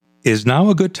Is now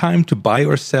a good time to buy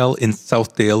or sell in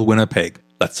Southdale, Winnipeg?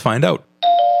 Let's find out.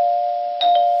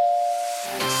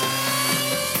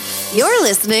 You're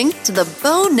listening to the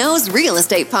Bo Knows Real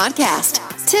Estate Podcast.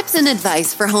 Tips and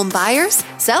advice for home buyers,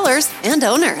 sellers, and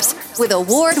owners with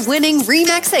award-winning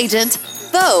RE/MAX agent,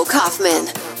 Bo Kaufman.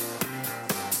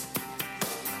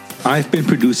 I've been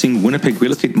producing Winnipeg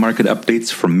real estate market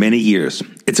updates for many years.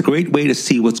 It's a great way to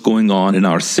see what's going on in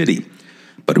our city.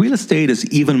 But real estate is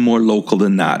even more local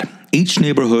than that. Each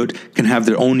neighborhood can have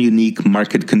their own unique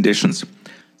market conditions.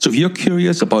 So if you're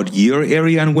curious about your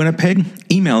area in Winnipeg,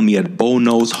 email me at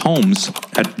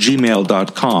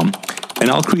boknowshomes@gmail.com and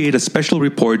I'll create a special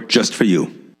report just for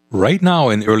you. Right now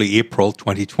in early April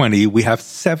 2020, we have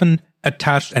 7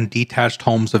 attached and detached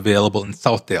homes available in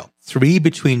Southdale. 3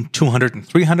 between $200,000 and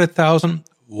 $300,000,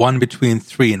 1 between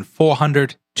 $300,000 and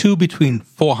 $400,000, 2 between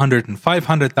 $400,000 and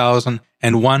 $500,000,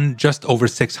 and 1 just over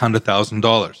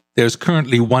 $600,000. There's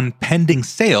currently 1 pending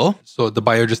sale, so the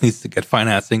buyer just needs to get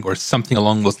financing or something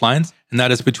along those lines, and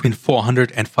that is between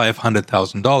 $400,000 and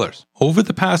 $500,000. Over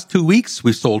the past 2 weeks,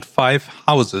 we've sold 5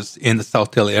 houses in the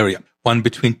Southdale area, 1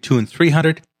 between $200,000 and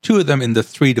 $300,000, 2 of them in the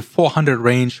 $300,000 to $400,000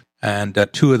 range, and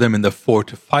 2 of them in the $400,000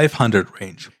 to $500,000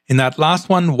 range. In that last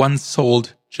one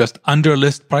sold just under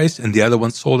list price, and the other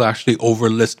one sold actually over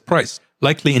list price,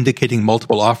 likely indicating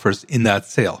multiple offers in that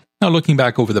sale. Now, looking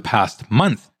back over the past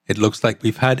month, it looks like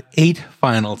we've had 8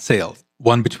 final sales,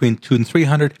 1 between $200,000 and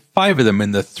 $300,000, 5 of them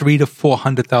in the $300,000 to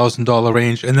 $400,000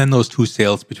 range, and then those 2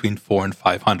 sales between $400,000 and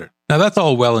 $500,000. Now, that's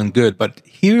all well and good, but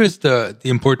here is the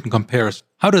important comparison.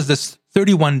 How does this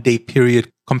 31-day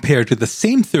period compare to the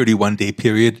same 31-day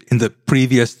period in the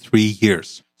previous 3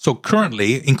 years? So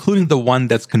currently, including the one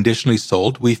that's conditionally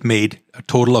sold, we've made a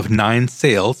total of 9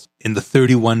 sales in the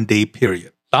 31-day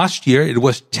period. Last year, it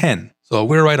was 10. So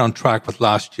we're right on track with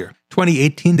last year.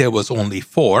 2018, there was only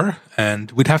 4, and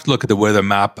we'd have to look at the weather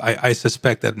map. I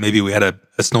suspect that maybe we had a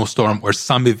snowstorm or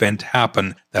some event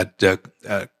happen that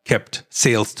kept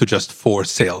sales to just 4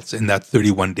 sales in that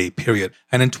 31-day period.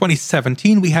 And in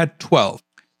 2017, we had 12.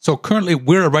 So currently,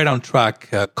 we're right on track,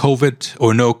 COVID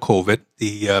or no COVID.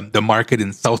 The market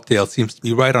in Southdale seems to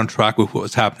be right on track with what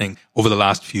was happening over the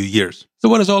last few years. So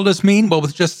what does all this mean? Well,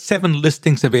 with just 7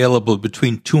 listings available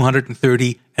between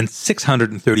 $230,000 and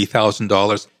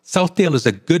 $630,000, Southdale is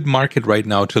a good market right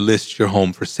now to list your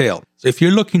home for sale. So if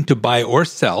you're looking to buy or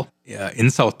sell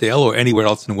in Southdale or anywhere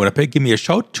else in Winnipeg, give me a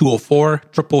shout,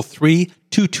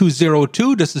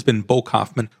 204-333-2202. This has been Bo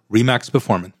Kaufman, RE/MAX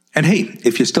Performance. And hey,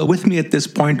 if you're still with me at this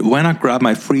point, why not grab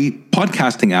my free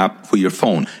podcasting app for your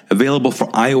phone, available for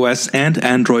iOS and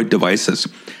Android devices.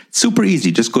 Super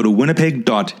easy. Just go to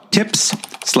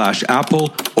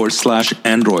winnipeg.tips/Apple or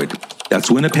 /Android.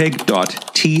 That's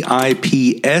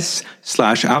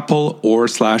winnipeg.tips/Apple or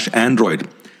 /Android.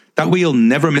 That way you'll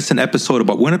never miss an episode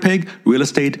about Winnipeg, real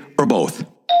estate, or both.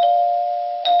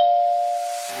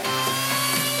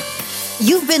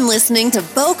 You've been listening to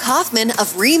Bo Kaufman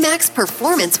of RE/MAX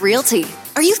Performance Realty.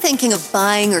 Are you thinking of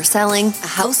buying or selling a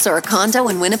house or a condo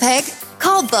in Winnipeg?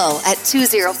 Call Bo at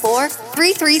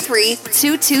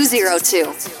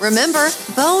 204-333-2202. Remember,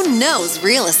 Bo knows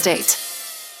real estate.